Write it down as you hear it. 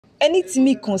anything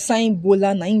me concern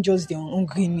Gbolaaa, na him just dey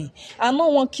hungry me. I no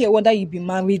wan care whether you be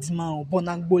married man or but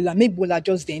na Gbolaaa, make Gbolaaa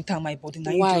just dey enter my body.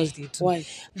 Na him just dey do. Why?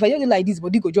 If I just dey like this,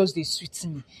 body go just dey sweet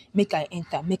me. Make I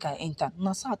enter.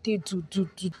 Na so I take do.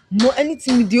 No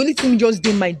anything. The only thing just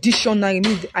dey my dictionary.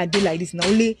 Me I dey like this. Na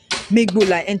only make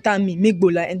Gbolaaa enter me. Make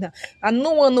Gbolaaa enter. I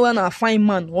no wan know when I find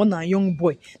man or na young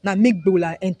boy. Na make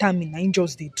Gbolaaa enter me. Na him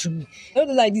just dey do me. I don't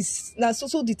dey like this. Na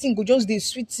so the thing go just dey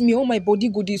sweet me. All my body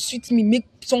go dey sweet me. Make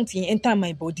something enter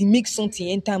my body. Make something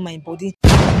enter my body.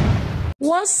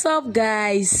 What's up,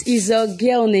 guys? It's your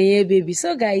girl Neye baby.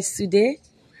 So guys, today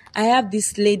I have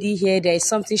this lady here. There is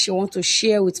something she wants to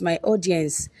share with my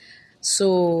audience.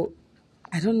 So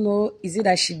I don't know, is it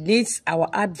that she needs our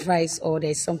advice or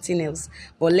there's something else?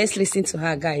 But let's listen to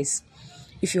her, guys.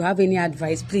 If you have any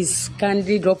advice, please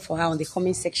kindly drop for her on the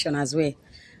comment section as well.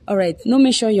 All right, no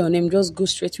mention your name, just go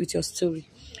straight with your story.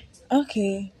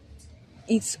 Okay.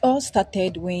 It all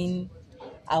started when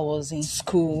I was in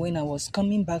school, when I was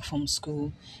coming back from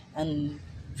school, and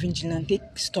vigilante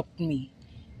stopped me.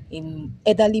 An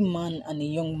elderly man and a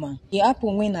young man. It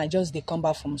happened when I just dey come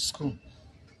back from school,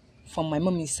 from my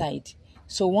mommy's side.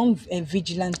 So one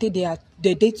vigilante,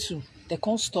 they too. They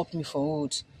can't stop me for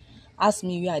road. Ask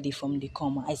me where are they from, they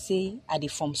come. I say, are they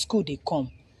from school, they come.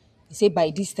 He say,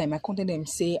 by this time, I can't tell them,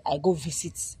 say, I go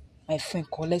visit my friend,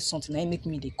 collect something, I make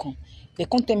me, they come. They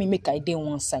can't tell me, make I dey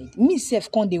one side. Me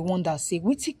self, can't they wonder, say,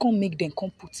 wait, he can't make them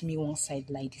come put me one side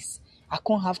like this. I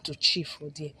can't have to chill for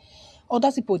there.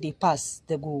 Other people, they pass,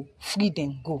 they go, free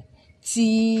them, go.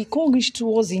 Till can't reach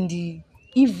towards in the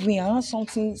evening, around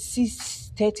something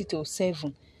 6:30 to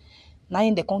 7.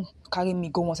 Now they can't carry me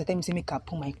go once. I tell me say make I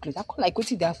put my clothes. I can't like what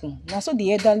did happen. Now so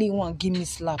the elderly one give me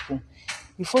slap.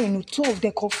 Before you know, 2 of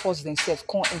them can't force themselves,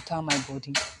 can't enter my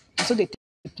body. And so they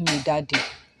take me that day.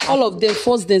 All of them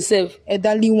force themselves.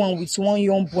 Elderly one with one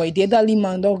young boy. The elderly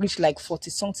man don't reach like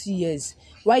 40-something years.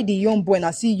 Why the young boy and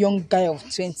I see young guy of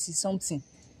 20-something.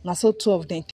 Now so 2 of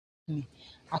them take me.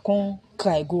 I can't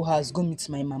cry, go house, go meet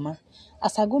my mama.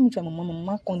 As I go meet my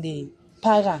mama can't dey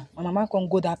para. My mama can't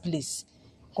go that place.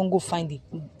 Can't go find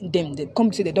them. They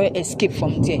come say they don't escape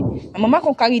from there. My mama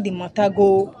can't carry the matter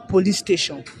go police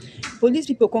station. Police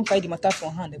people can't carry the matter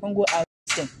from hand. They can't go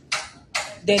arrest them.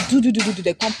 They do.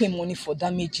 They can't pay money for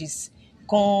damages.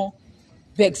 Can't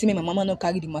beg. Say my mama no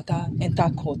carry the matter enter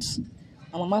court.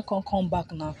 My mama can't come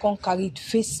back now. Can't carry it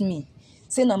face me.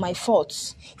 Say na my fault.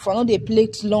 If I know they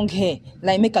plait long hair,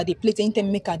 like make her they plait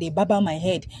anytime make her they barber my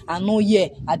head. I know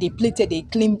I they plaited they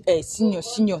claim senior.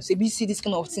 Say we see this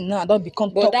kind of thing now. I don't become.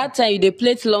 But that time you they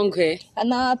plait long hair. And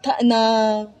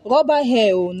na rubber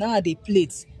hair. Oh, now they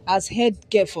plait as head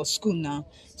girl for school now.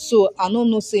 So I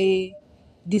don't know say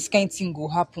this kind of thing go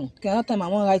happen. Another time I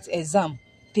want write exam,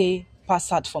 they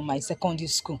pass out from my secondary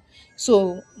school.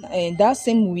 So that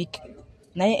same week.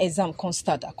 Now exam can't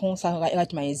start. I can't start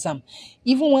write my exam.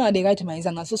 Even when I write my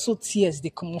exam, I so tears they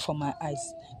come out from my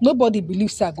eyes. Nobody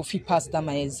believes I go fit pass that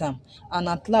my exam. And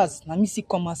at last, na me see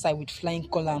come outside with flying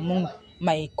color among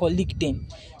my colleague them.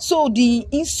 So the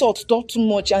insult not too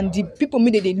much, and the people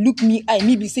me they look me. I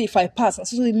maybe say if I pass, and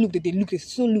so they look that they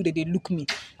look me.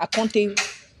 I can't take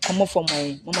come up from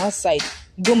my mama's side,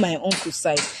 go my uncle's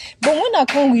side. But when I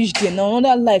can't reach there, now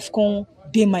another life come.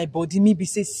 Dey my body, me be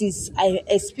say since I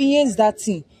experienced that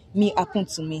thing, me happen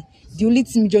to me. The only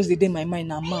thing just dey my mind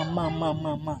na man.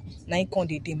 Now it can't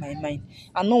dey my mind.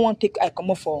 I no want take I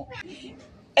come up for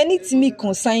anything me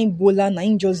concern Gbolaaa, na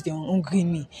him just dey hungry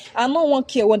me. I no want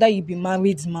care whether you be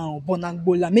married man or but na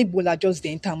Gbolaaa, make Gbolaaa just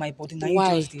dey enter my body. Na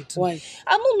him just dey do. Why?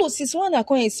 I don't know since when I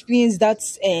can't experience that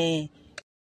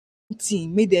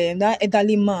thing made that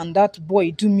elderly man, that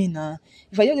boy do me now.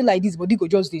 If I just dey like this, body go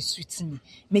just dey sweet me.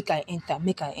 Make I enter.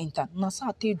 Now so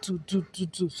I take do.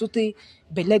 So the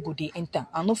belle go dey enter.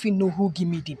 I no fit know who give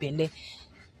me the belle.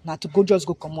 Now to go just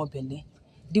go come out belle.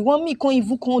 The one me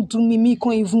can't do me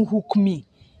can't even hook me.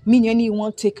 Me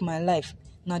anyone take my life.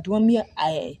 Now the one me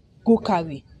I go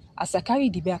carry. As I carry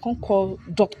the belle, I can't call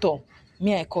doctor.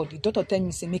 Me I call the doctor tell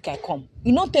me say make I come.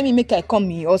 You not tell me make I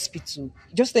come in hospital.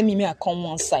 Just tell me may I come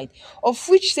one side. Of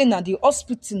which say now the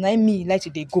hospital na me like to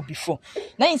they go before.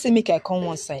 Now he say make I come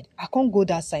one side. I can't go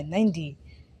that side. Now the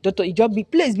doctor it just be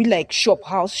place be like shop,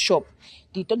 house shop.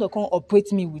 The doctor can't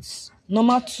operate me with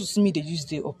normal tools me they use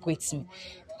they operate me.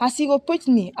 As he operate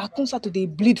me, I come start to they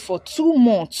bleed for 2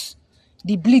 months.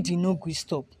 The bleeding no go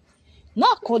stop. Now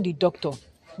I call the doctor.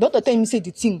 Doctor tell me say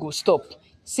the thing go stop.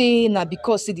 Say na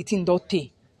because say the thing don't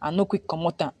take and no quick come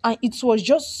out. And it was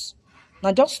just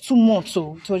 2 months.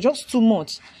 So it was just 2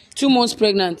 months. 2 months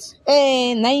pregnant.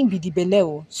 Na him be the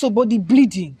belle. So but the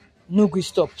bleeding no go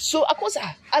stop. So I was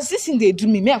as this thing they do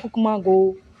me I come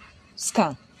go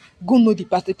scan. go know the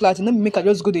particular thing. No make I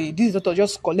just go there. This doctor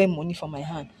just collect money from my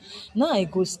hand. Now I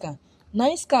go scan.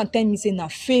 Now I scan tell me say na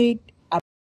fade.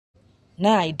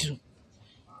 Now I do.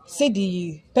 Say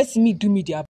the person me do me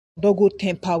the don't go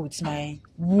temper with my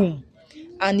womb,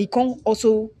 and he can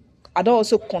also I don't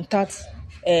also contact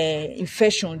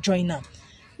infection join am.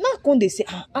 Now come they say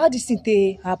how this thing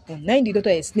dey happen. Now the doctor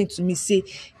explain to me say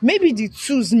maybe the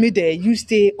tools made they use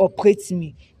to operate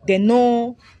me. They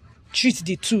no treat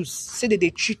the tools. Say that they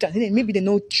treat am. Maybe they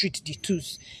no treat the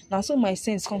tools. Now so my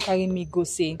sense come carry me go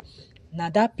say na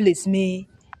that place me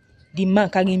the man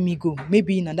carry me go.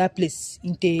 Maybe in that place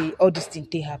inte all this thing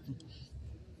dey happen.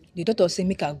 The doctor say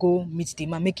make I go meet the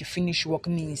man, make he finish work,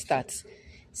 me he start.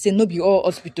 Say no be all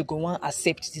hospital go wan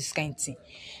accept this kind thing.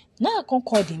 Now I come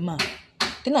call the man.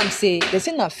 Then I'm say they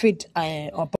say na faith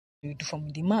you do for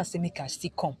me. The man say make I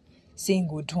still come. Say he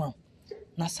go do am.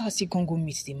 Now so I still come go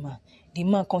meet the man. The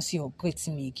man come see operate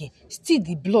me again. Still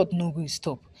the blood no go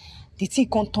stop. The thing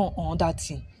come turn on that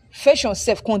thing. First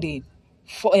yourself come they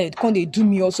do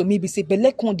me also. Maybe say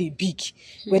belle come dey big.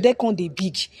 Belle come dey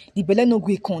big. The belle no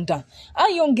go come down.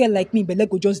 A young girl like me, belle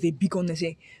go just dey big on and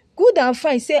say good and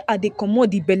fine. Say I dey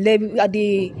comot the belle, I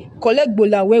dey collect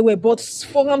Gbolaaa well, but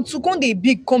for am to come dey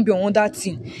big, come be on that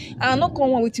thing. I no come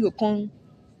one wetin go come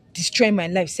destroy my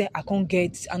life. Say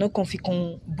I no come fit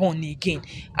come born again.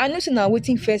 I know say na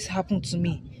wetin first happen to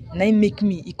me. Na it make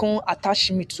me, it can't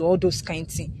attach me to all those kind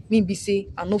of things. Me be say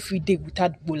I no fit dey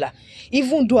without Gbolaaa.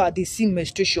 Even though I dey see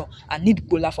menstruation, I need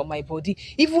Gbolaaa for my body.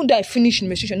 Even though I finish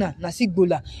menstruation now, na see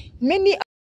Gbolaaa. Many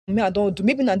me I don't do.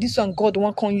 Maybe na this one God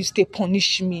wan come use to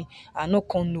punish me. I no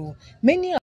come know.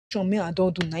 Many me I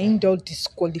don't do. Na him don't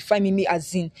disqualify me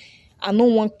as in I no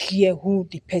wan care who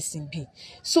the person be.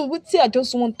 So wetin I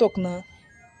just want talk now.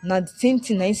 Na the same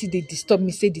thing na see they disturb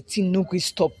me. Say the thing no go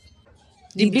stop.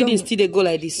 The bleeding still they go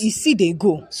like this. You see they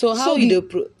go. So how you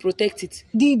dey protect it?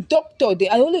 The doctor,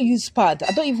 I only use pad.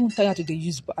 I don't even tire to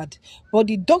use pad. But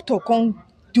the doctor can't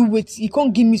do it. He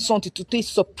can't give me something to take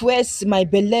suppress my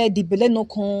belly. The belly no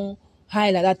come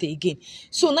high like that again.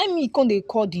 So now me can't they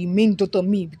call the main doctor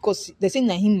me because they say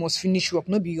na him must finish work.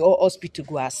 No be all hospital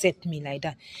go accept me like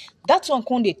that. That one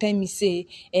can't they tell me say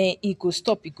he go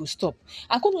stop.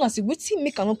 I couldn't say wetin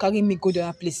make I no carry me go to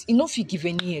that place. He no fit give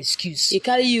any excuse. He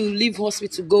carry you leave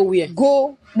hospital go where?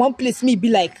 Go one place me be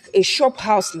like a shop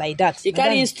house like that. He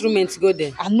carry instruments go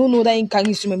there. I no know that he carry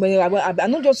instrument, but I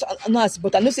not just ask,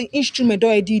 but I know say instrument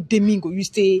already they mean go use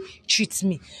to treat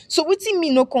me. So wetin me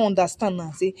no can understand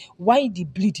now say why the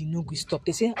bleeding no go stop.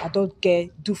 They say I don't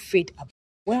get do fade.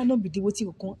 Why I not be the wetin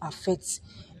go come affect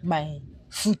my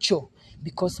future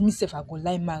because myself I go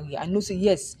like marry. I know say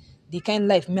yes, the kind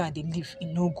life me I dey live is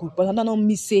no good, but I don't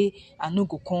me say I no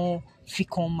go come fit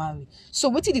come marry. So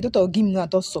wetin the doctor give me now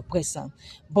just suppress am,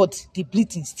 but the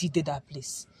bleeding still dey that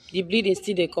place. The bleeding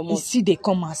still they come out. You see they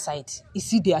come outside. You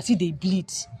see they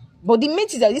bleed. But the main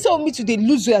thing is that this all me to they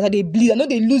lose weight as they bleed. I know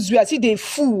they lose weight. I see they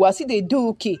full. I see they do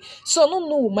okay. So I don't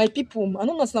know my people. I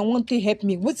don't know if I want to help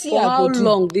me. What see how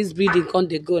long this bleeding can't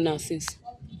they go now since?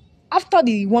 After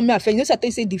the one me affect, you know, I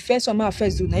say the first one me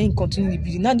affect do now in continue the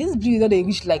bleeding. Now this bleeding they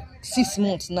reach like 6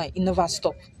 months now. It never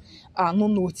stop. I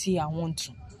don't know what I want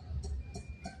to.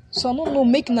 So I don't know.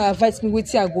 Make na advise me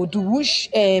what I go do. Which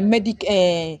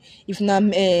if na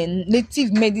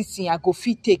native medicine I go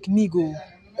fit take me go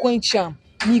quench am.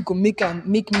 Me go make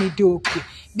me do okay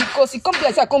because it can't be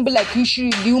like I can't be like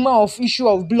the woman of issue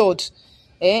of blood,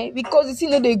 because it's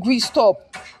no the agree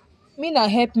stop. Me na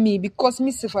help me because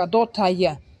myself I don't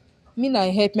tire. Me na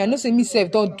help me. I know say myself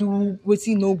don't do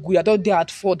wetin no good. I don't dey at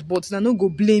fault, but na no go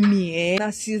blame me. Now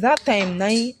since that time, now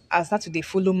I start to dey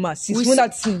follow man. Since when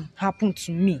that thing happened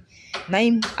to me, now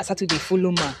I start to dey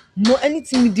follow man. No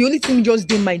anything. The only thing just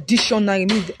dey my dictionary.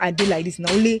 Me I dey like this.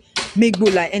 Now only make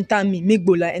Gbolaaa enter me. Make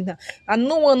Gbolaaa enter. And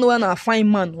no one know when I find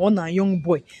man or a young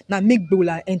boy. Now make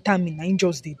Gbolaaa enter me. Now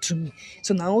just dey to me.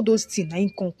 So now all those things now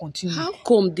can continue. How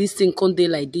come this thing can't dey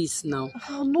like this now?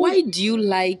 Why do you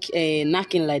like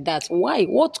knacking like that? Why?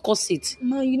 What caused it?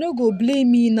 Man, you no go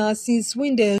blame me now since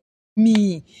when they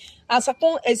me. As I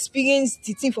can't experience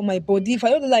the thing for my body, if I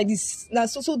don't like this, now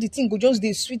so the thing go just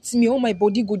dey sweet me. All my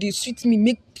body go dey sweet me.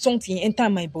 Make something enter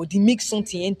my body. Make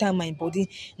something enter my body.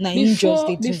 Now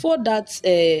before that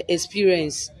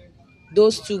experience,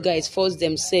 those two guys forced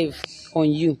themselves on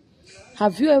you.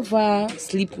 Have you ever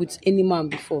slept with any man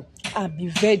before? I be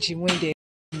virgin when they.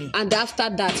 And after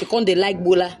that, you can't like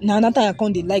Gbolaaa? Now that time I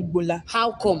can't like Gbolaaa.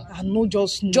 How come? I know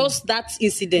just that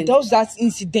incident. Just that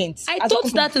incident. I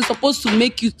thought that is supposed to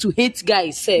make you to hate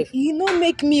guys, self. You know,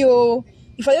 make me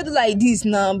If I don't like this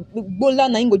now,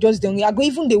 Gbolaaa now go just down. I go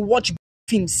even they watch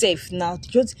himself now.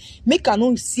 Just make I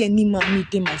no see any man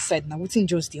meet in my side now. Wetin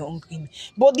just dey hungry me.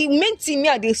 But the main thing me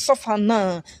I dey suffer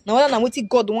now. Now whether na wetin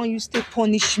God want you stay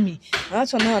punish me. And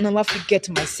that's why now I never forget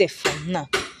myself from now.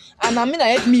 And I mean I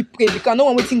help me pray because I no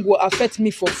want wetin go affect me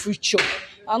for future.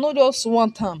 I no just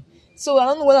want am. So I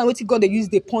don't know whether wetin God dey use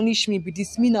dey punish me with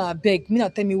this. Me na beg, me na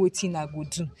tell me wetin I go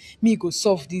do. Me go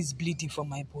solve this bleeding for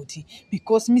my body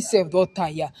because me self don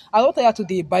tire. I don tire to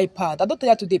dey buy pad. I don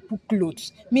tire to dey put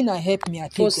clothes. Me na help me. I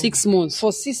take For 6 months.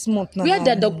 For 6 months now. Where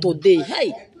that doctor dey?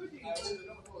 Hey.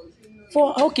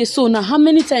 Okay, so now how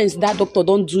many times that doctor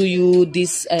don't do you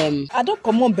this? I don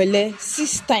comot belle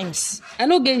 6 times. I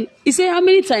know. He say how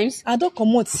many times? I don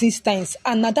comot 6 times,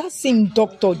 and na that same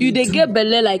doctor. You dey get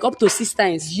belle like up to 6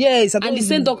 times. Yes, and the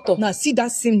same doctor. Now see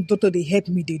that same doctor dey help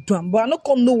me dey do am, but I no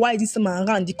come know why this man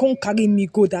around. He come carry me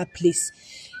go that place.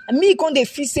 And me come dey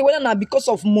feel say whether na because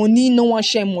of money, no one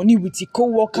share money with the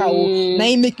co-worker or na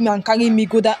him make me and carry me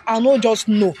go that. I no just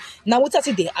know. Now what I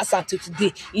say they ask am till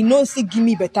today, he no still give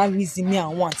me better reason me I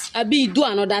want. Abi do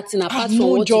another thing apart from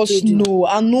what he told you.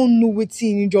 I no know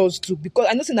wetin he just do because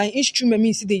I know say na instrument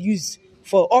me see they use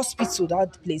for hospital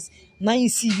that place. Now you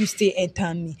see you stay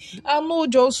enter me. I no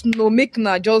just know. Make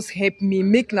na just help me.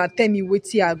 Make na tell me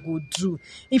wetin I go do.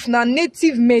 If na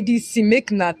native medicine,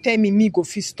 make na tell me go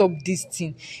fit stop this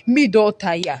thing. Me don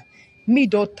tire.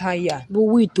 But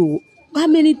wait how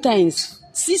many times?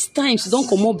 6 times you don't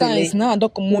come up belle. Now I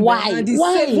don't come up. Why? The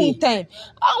 7th time.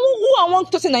 Who I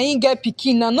want to say na him get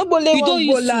pikin now. Nobody want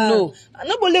Gbolaaa.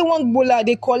 Nobody want Gbolaaa.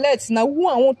 They collect now. Who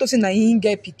I want to say na him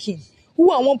get pikin. Who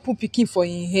I want put pikin for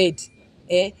him head.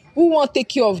 Who want take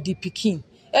care of the pikin?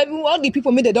 All the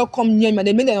people make they don't come near me and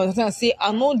they make them understand and say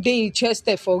I no dey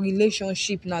interested for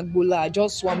relationship na Gbolaaa. I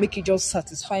just want make it just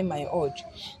satisfy my urge.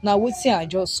 Now wetin I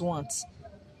just want.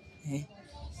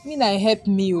 Me na help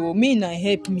me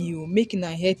make na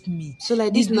help me. So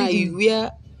like this now you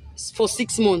wear for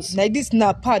 6 months. Like this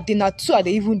na part na 2 I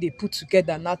dey even dey put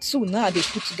together. Na 2 now I dey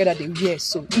put together dey wear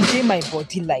so e dey my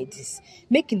body like this.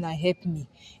 Make na help me.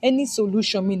 Any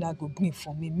solution me na go bring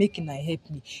for me. Make na help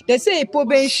me. They say a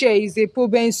problem share is a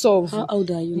problem solve. How old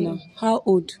are you now? How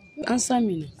old? Answer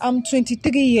me now. I'm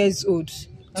 23 years old.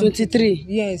 23?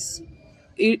 Yes.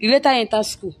 You later enter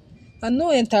school? I no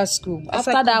enter school.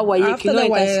 After that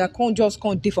I can't just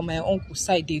come dey for my uncle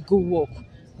side. They go work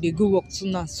too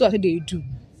now. So I say they do.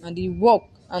 And they work.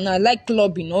 And I like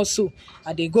clubbing also.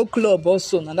 And they go club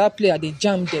also. And that play they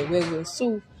jam there well.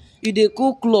 So you dey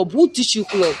go club. Who teach you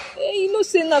club? You know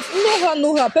say now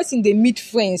know how person they meet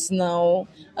friends now.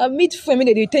 I meet friends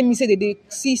they tell me say they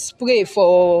see spray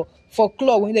for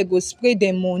club when they go spray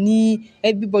their money.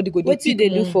 Everybody go. What did they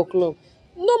do for club?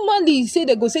 Normally say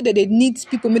they go say that they need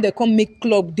people make they come make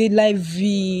club day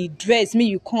lively dress me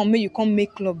you come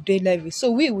make club day lively. So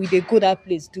we they go that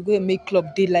place to go make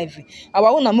club day lively. Our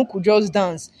own amuku just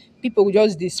dance. People will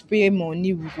just display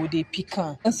money, we go they pick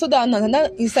on. And so that now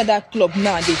inside that club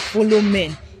now they follow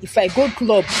men. If I go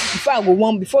club, before I go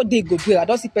one, before they go do it, I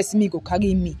don't see person me go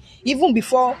carry me. Even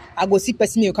before I go see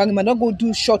person me go carry me, I don't go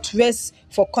do short rest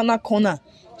for corner.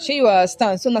 Sure you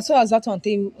understand? So that's as that one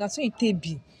that's so it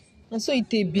be. And so it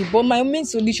be. But my main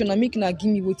solution, I make na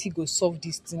give me what go solve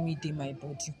this thing me in my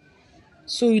body.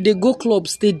 So you dey go club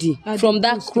steady. From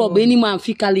that club, any man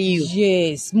fit carry you.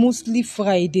 Yes, mostly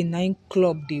Friday night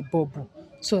club dey bubble.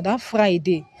 So that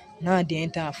Friday, now they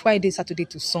enter. Friday, Saturday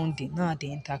to Sunday, now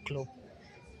they enter club.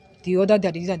 The other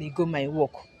day they go my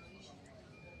work.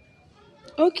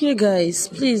 Okay, guys,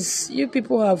 please, you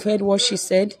people have heard what she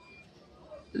said.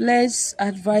 Let's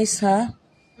advise her.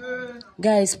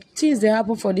 Guys, things they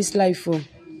happen for this life.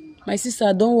 My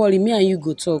sister, don't worry, me and you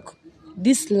go talk.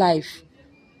 This life,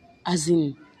 as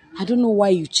in, I don't know why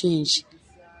you changed.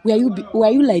 Were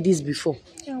you like this before?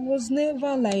 I was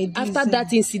never like this. After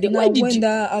that incident, when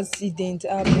that accident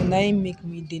happened, I make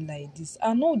me dey like this.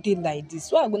 I know they like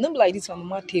this. Why I go not be like this? My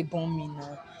mama take born me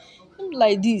now.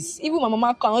 Like this, even my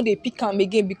mama cannot they pick am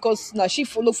again because now she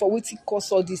follow for wetin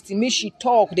cause all this thing. Make she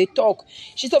talk, they talk.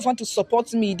 She still want to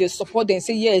support me, they support them,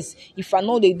 say yes. If I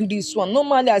know they do this one,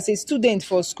 normally as a student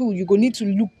for school, you go need to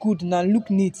look good and look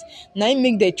neat. Now it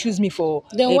make they choose me for.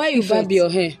 Then why you barb your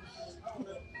hair?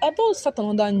 I don't start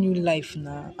another new life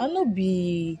now. I not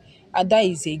be Ada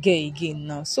is a girl again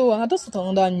now, so I don't start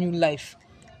another new life.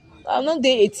 I'm not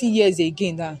there 18 years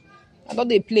again now. I don't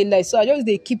they play life, so I just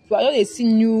they see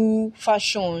new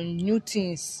fashion, new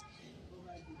things.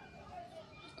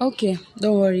 Okay,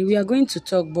 don't worry. We are going to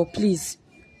talk, but please,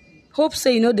 hope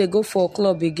say they go for a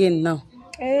club again now.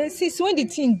 Since when the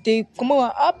thing they come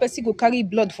out, our person go carry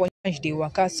blood for they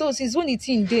waka. So since when the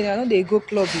thing they, I know they go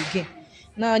club again.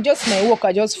 Now just my work,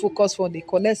 I just focus for the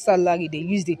collect salary. They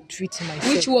use the treat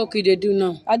myself. Which work you dey do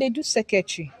now? They do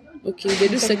secretary. Okay, they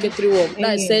do secretary work.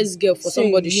 That sales girl for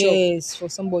somebody's shop. Yes, for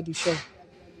somebody's shop.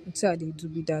 That's how they do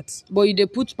with that. But you dey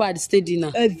put pad steady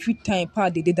now. Every time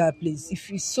pad they did that place.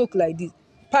 If you soak like this,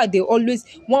 pad they always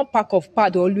one pack of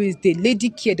pad always they lady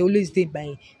care they always they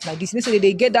by this. So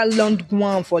they get that long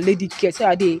one for lady care.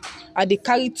 So they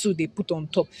carry two they put on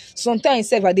top. Sometimes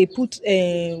they put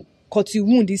cutty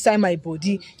wound inside my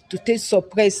body to take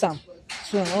suppress them.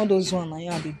 So all those one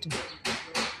I they do.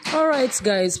 Alright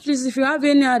guys, please if you have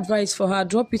any advice for her,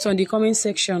 drop it on the comment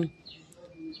section.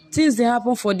 Things they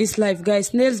happen for this life,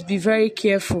 guys. Let's be very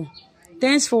careful.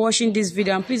 Thanks for watching this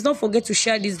video, and please don't forget to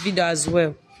share this video as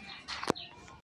well.